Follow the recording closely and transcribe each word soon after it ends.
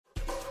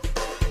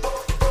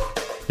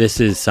This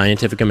is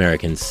Scientific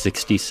American's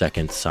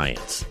 60-Second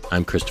Science.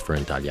 I'm Christopher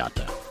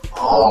Intagliata.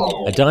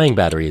 A dying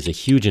battery is a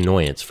huge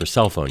annoyance for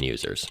cell phone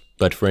users,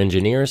 but for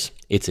engineers,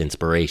 it's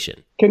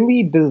inspiration. Can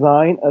we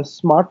design a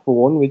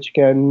smartphone which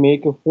can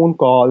make a phone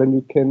call and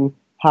you can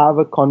have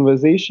a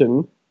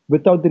conversation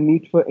without the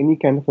need for any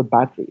kind of a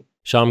battery?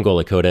 Shyam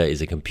Golakota is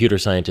a computer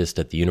scientist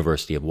at the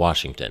University of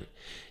Washington,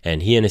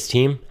 and he and his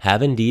team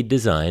have indeed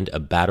designed a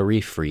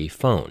battery-free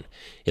phone.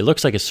 It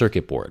looks like a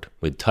circuit board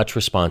with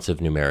touch-responsive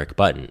numeric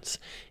buttons,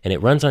 and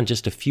it runs on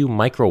just a few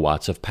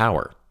microwatts of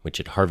power, which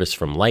it harvests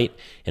from light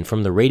and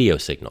from the radio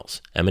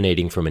signals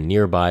emanating from a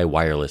nearby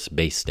wireless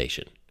base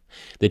station.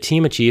 The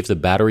team achieved the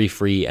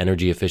battery-free,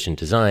 energy-efficient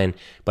design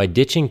by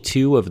ditching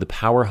two of the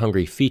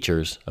power-hungry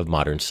features of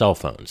modern cell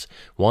phones.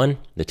 One,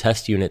 the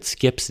test unit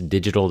skips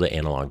digital to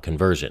analog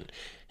conversion.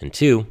 And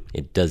two,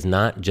 it does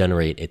not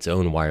generate its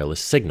own wireless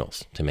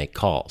signals to make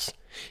calls.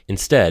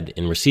 Instead,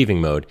 in receiving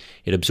mode,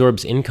 it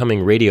absorbs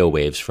incoming radio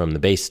waves from the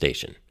base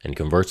station and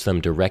converts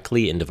them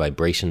directly into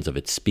vibrations of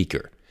its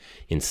speaker.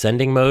 In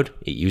sending mode,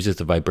 it uses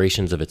the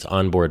vibrations of its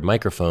onboard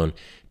microphone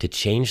to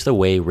change the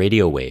way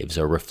radio waves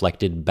are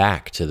reflected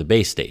back to the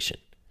base station.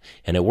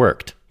 And it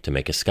worked to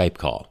make a Skype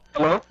call.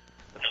 Hello? Hello, from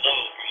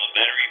a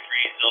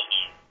battery-free cell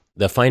phone.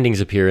 The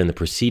findings appear in the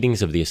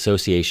Proceedings of the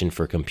Association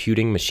for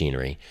Computing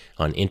Machinery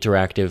on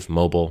Interactive,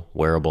 Mobile,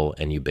 Wearable,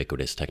 and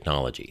Ubiquitous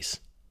Technologies.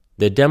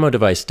 The demo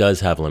device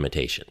does have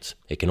limitations.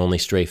 It can only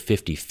stray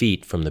 50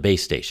 feet from the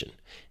base station,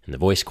 and the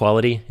voice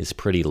quality is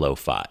pretty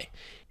lo-fi.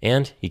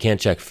 And you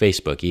can't check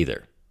Facebook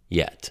either,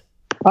 yet.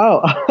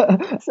 Oh,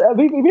 so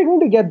we're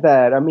going to get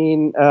there. I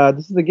mean,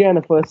 this is again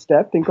a first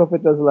step. Think of it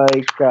as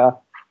like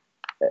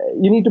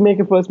you need to make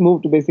a first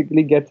move to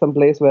basically get some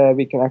place where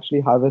we can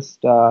actually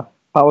harvest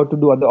power to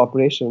do other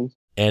operations.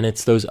 And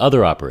it's those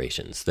other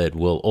operations that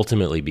will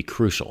ultimately be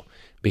crucial.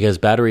 Because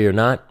battery or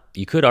not,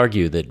 you could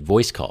argue that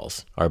voice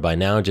calls are by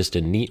now just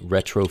a neat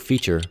retro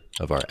feature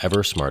of our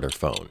ever smarter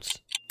phones.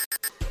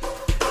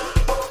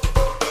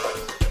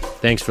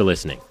 Thanks for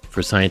listening.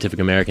 For Scientific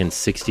American's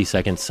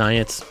 60-Second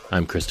Science,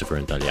 I'm Christopher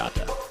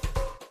Intagliata.